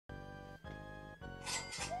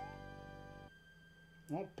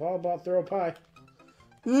Well, Paul bought throw a pie.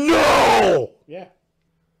 No! Yeah.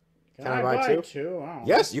 Can I buy two? Two? I don't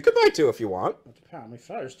Yes, know. you can buy two if you want. How many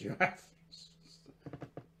feathers do you have?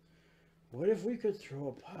 What if we could throw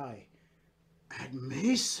a pie at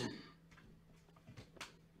Mason?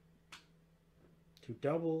 To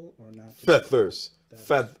double or not? Feathers.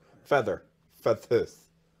 Feather. Feathers.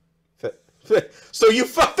 So you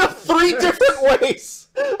fucked up 3 different ways!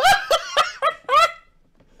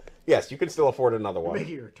 Yes, you can still afford another one. Make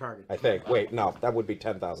it your target. I think. Wait, no, that would be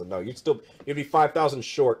 10,000. No, you'd be 5,000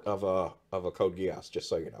 short of a Code Geass, just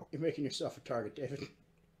so you know. You're making yourself a target, David.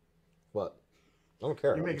 What? I don't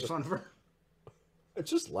care. You're making fun of her. I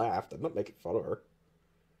just laughed. I'm not making fun of her.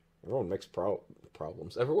 Everyone makes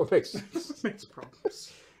problems. Everyone makes Makes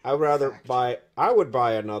problems. I would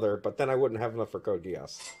buy another, but then I wouldn't have enough for Code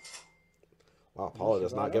Geass. Wow, Paula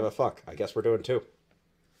does not give a fuck. I guess we're doing 2.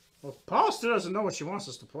 Well, Paul still doesn't know what she wants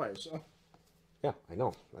us to play, so. Yeah, I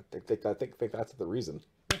know. I think that's the reason.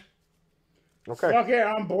 Okay. Fuck it,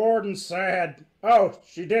 I'm bored and sad. Oh,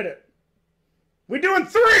 she did it. We doing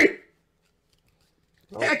 3!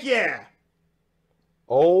 Oh. Heck yeah!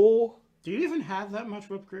 Oh. Do you even have that much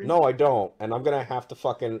whipped cream? No, I don't. And I'm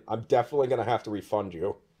definitely gonna have to refund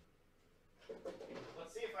you.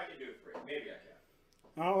 Let's see if I can do 3. Maybe I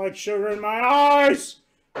can. I don't like sugar in my eyes!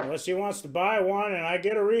 Unless he wants to buy one and I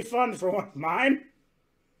get a refund for one of mine.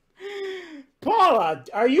 Paula,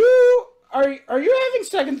 are you having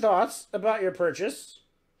second thoughts about your purchase?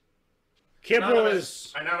 Kibble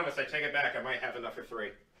is... Anonymous, I take it back. I might have enough for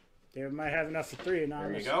 3. They might have enough for 3,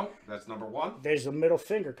 Anonymous. There you go. That's number 1. There's a middle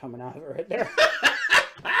finger coming out of it right there.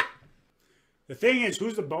 The thing is,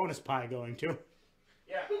 who's the bonus pie going to?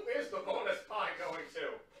 Yeah, who is the bonus pie going to?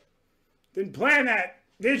 Didn't plan that,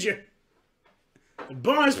 did you? The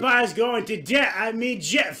bonus pie is going to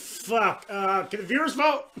Jeff. Fuck. Can the viewers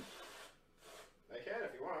vote? They can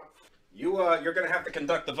if you want. You're gonna have to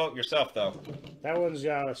conduct the vote yourself, though. That one's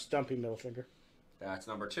got a stumpy middle finger. That's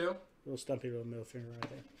number 2. Little stumpy little middle finger right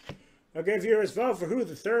there. Okay, viewers, vote for who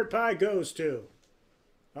the third pie goes to.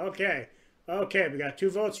 Okay. Okay, we got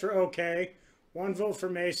 2 votes for OK. 1 vote for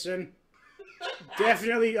Mason.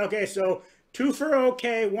 Definitely. Okay, so 2 for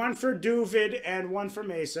OK, 1 for Duvid, and 1 for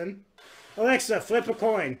Mason. Alexa, flip a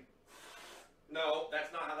coin. No,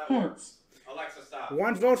 that's not how that works. Alexa, stop.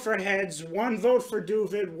 1 vote for heads, 1 vote for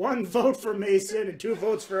Duvid, 1 vote for Mason, and 2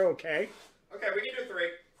 votes for OK. Okay, we can do 3.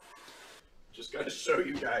 Just gonna show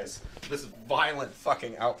you guys this violent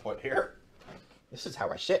fucking output here. This is how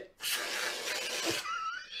I shit.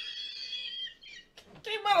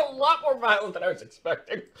 Came out a lot more violent than I was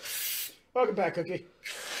expecting. Welcome back, Cookie.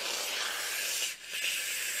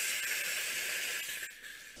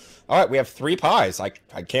 All right, we have 3 pies. I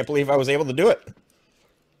can't believe I was able to do it.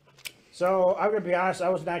 So, I'm going to be honest, I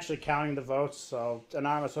wasn't actually counting the votes, so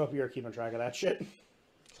Anonymous, hope you're keeping track of that shit.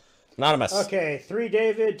 Anonymous. Okay, 3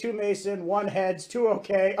 David, 2 Mason, 1 heads, 2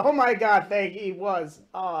 OK. Oh my god, thank you, he was.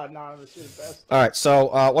 Oh, Anonymous, you're the best. All right,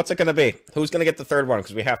 so what's it going to be? Who's going to get the 3rd one?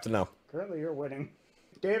 Because we have to know. Currently, you're winning.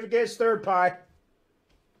 David gets 3rd pie.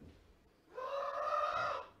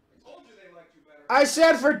 I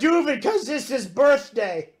said for Duvid because it's his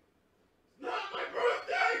birthday. Not my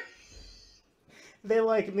birthday! They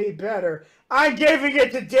like me better. I'm giving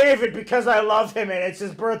it to David because I love him and it's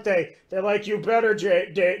his birthday. They like you better,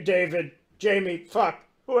 David. Jamie, fuck.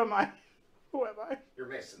 Who am I? Who am I? You're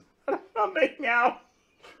Mason. I'm making meow.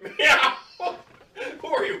 Meow! Who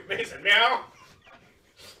are you, Mason? Meow?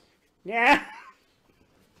 Yeah.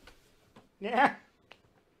 Yeah.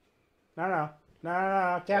 No.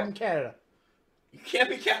 Captain Canada. You can't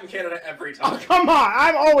be Captain Canada every time. Oh, come on.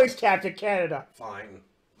 I'm always Captain Canada. Fine.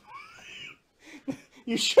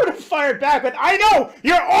 You should have fired back with, I know!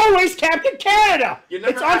 You're always Captain Canada!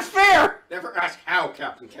 It's unfair! Never ask how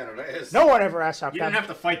Captain Canada is. No one ever asked how You Captain... didn't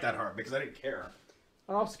have to fight that hard because I didn't care.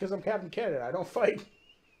 Oh, it's because I'm Captain Canada. I don't fight.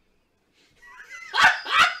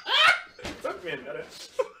 It took me a minute.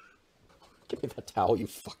 Give me that towel, you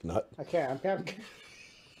fucknut. I can't. I'm Captain...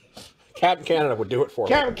 Captain Canada would do it for me.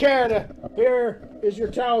 Captain Canada, here is your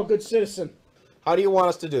towel, good citizen. How do you want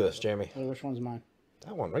us to do this, Jamie? Hey, which one's mine?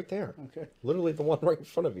 That one right there. Okay. Literally the one right in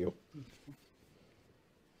front of you.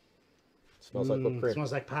 Smells like whipped cream.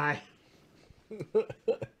 Smells like pie.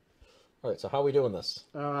 Alright, so how are we doing this?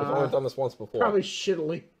 We've only done this once before. Probably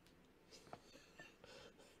shittily.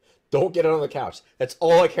 Don't get it on the couch. That's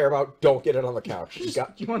all I care about. Don't get it on the couch. Do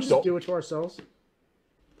you want us to do it to ourselves?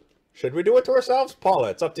 Should we do it to ourselves? Paula,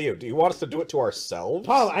 it's up to you. Do you want us to do it to ourselves?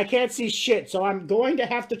 Paula, I can't see shit, so I'm going to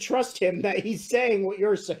have to trust him that he's saying what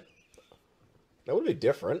you're saying. That would be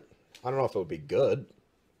different. I don't know if it would be good.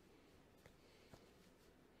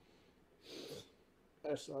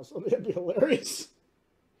 I saw something that'd be hilarious.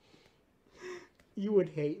 You would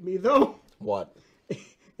hate me though. What?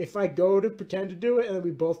 If I go to pretend to do it and then we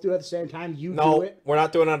both do it at the same time, you do No, it. we're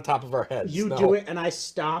not doing it on top of our heads. You no. do it and I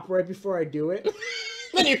stop right before I do it.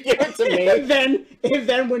 Then you give it to me. and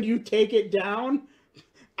then when you take it down,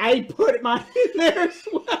 I put mine in there as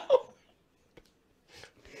well.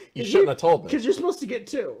 You shouldn't have told me. Because you're supposed to get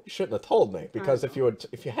two. You shouldn't have told me, because if you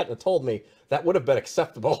hadn't have told me, that would have been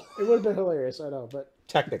acceptable. It would have been hilarious, I know, but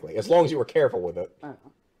Technically, as long as you were careful with it. I don't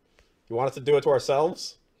know. You want us to do it to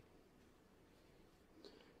ourselves?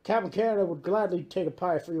 Captain Canada would gladly take a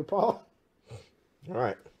pie for you, Paul. All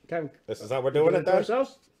right. Captain, This is how we're doing it to then?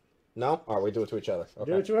 ourselves? No? All right, we do it to each other.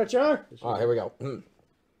 Okay. Do it to each other? All right, here we go.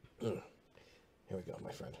 Here we go,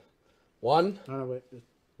 my friend. One. Oh, wait.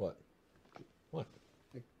 What? What?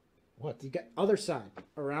 What? You got other side.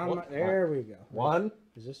 Around What? my... There we go. One.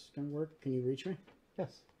 Is this going to work? Can you reach me?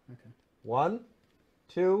 Yes. Okay. 1,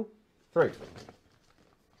 2, 3.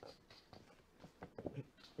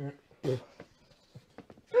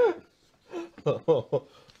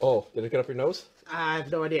 Oh, did it get up your nose? I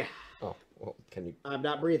have no idea. Oh, well, can you? I'm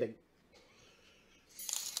not breathing.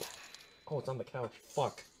 Oh, it's on the couch.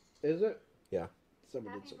 Fuck. Is it? Yeah.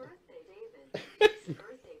 Somebody Happy did something. birthday, David. It's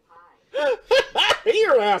birthday pie.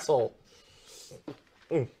 You're an asshole.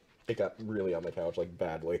 It got really on the couch, like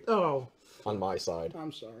badly, Oh, on my side.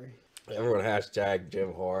 I'm sorry. Everyone hashtag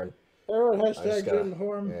Jim Horn. Everyone I just hashtag gotta- Jim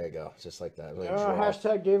Horn. There you go, just like that.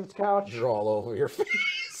 Hashtag David's couch. Draw all over your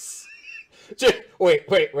face. Wait.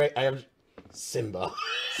 I am Simba.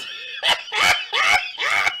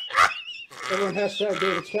 Everyone hashtag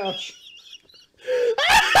David's couch.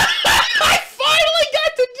 I finally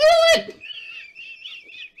got to do it.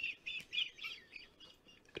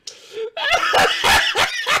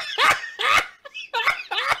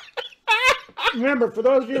 Remember, for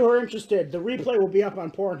those of you who are interested, the replay will be up on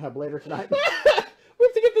Pornhub later tonight. We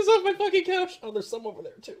have to get this off my fucking couch. Oh, there's some over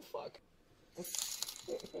there too. Fuck.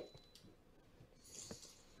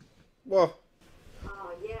 Whoa.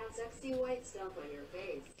 Oh, yeah, sexy white stuff on your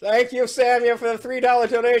face. Thank you, Samia, for the $3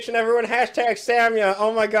 donation. Everyone, hashtag Samia.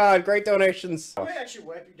 Oh my god, great donations. Let me actually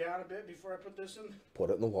wipe you down a bit before I put this in. Put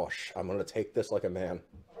it in the wash. I'm gonna take this like a man.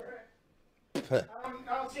 Alright.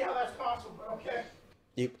 I don't see how that's possible, but okay.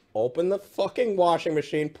 You open the fucking washing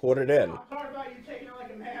machine, put it in. I'm talking about you taking it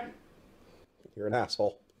like a man. You're an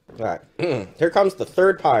asshole. Alright. Here comes the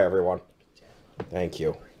third pie, everyone. Thank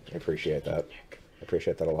you. I appreciate that. I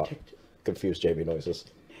appreciate that a lot. Confused JB noises.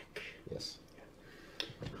 Yes.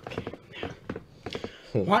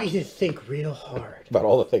 I want you to think real hard. About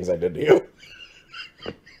all the things I did to you.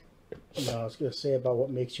 No, I was going to say about what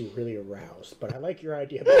makes you really aroused, but I like your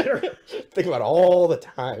idea better. Think about all the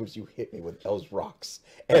times you hit me with those rocks.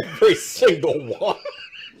 Every single one.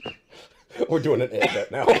 We're doing an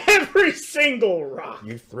edit now. Every single rock.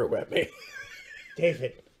 You threw at me.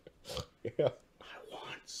 David, Yeah. I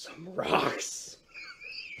want some rocks.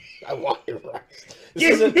 I want your rocks. This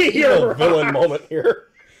Give isn't me even your a villain rocks. moment here.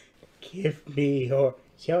 Give me your...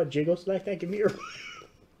 See how it jiggles like that? Give me your...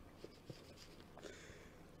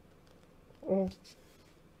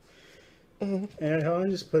 And I'll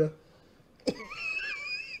just put a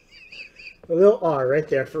little R right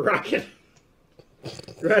there for Rocket.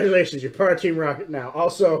 Congratulations, you're part of Team Rocket now.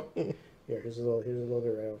 Also, here's a little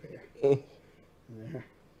bit right over here. There.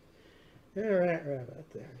 Yeah, right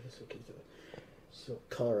about there. Just get some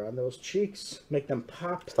color on those cheeks, make them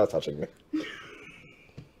pop. Stop touching me.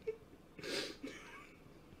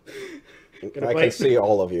 I can see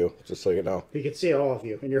all of you, just so you know. You can see all of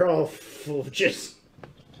you, and you're all full of jizz.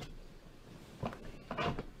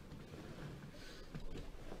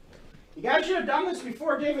 You guys should have done this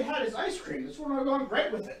before David had his ice cream. This would have gone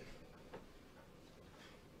great with it.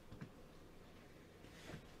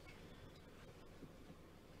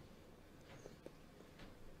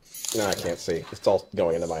 No, I can't see. It's all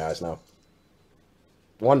going into my eyes now.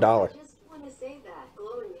 $1. I just want to say that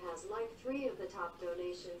Glowing has like 3 of the top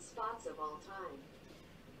donation spots of all time.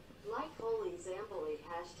 Like Holy Zamboli,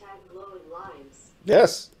 hashtag Glowing Limes.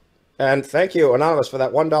 Yes. And thank you, Anonymous, for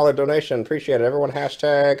that $1 donation. Appreciate it. Everyone,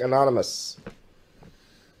 hashtag Anonymous.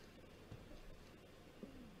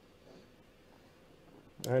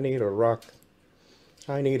 I need a rock.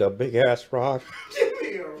 I need a big-ass rock.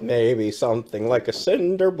 Maybe something like a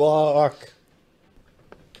cinder block.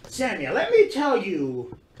 Samuel, let me tell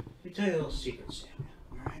you a little secret, Samuel.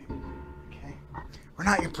 Alright? Okay? We're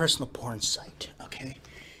not your personal porn site, okay?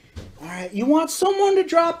 Alright, you want someone to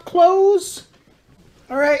drop clothes?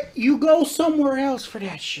 Alright, you go somewhere else for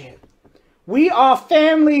that shit. We are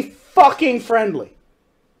family fucking friendly.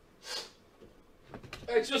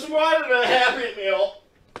 I just wanted a Happy Meal.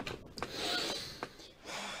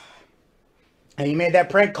 And you made that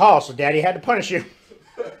prank call, so Daddy had to punish you.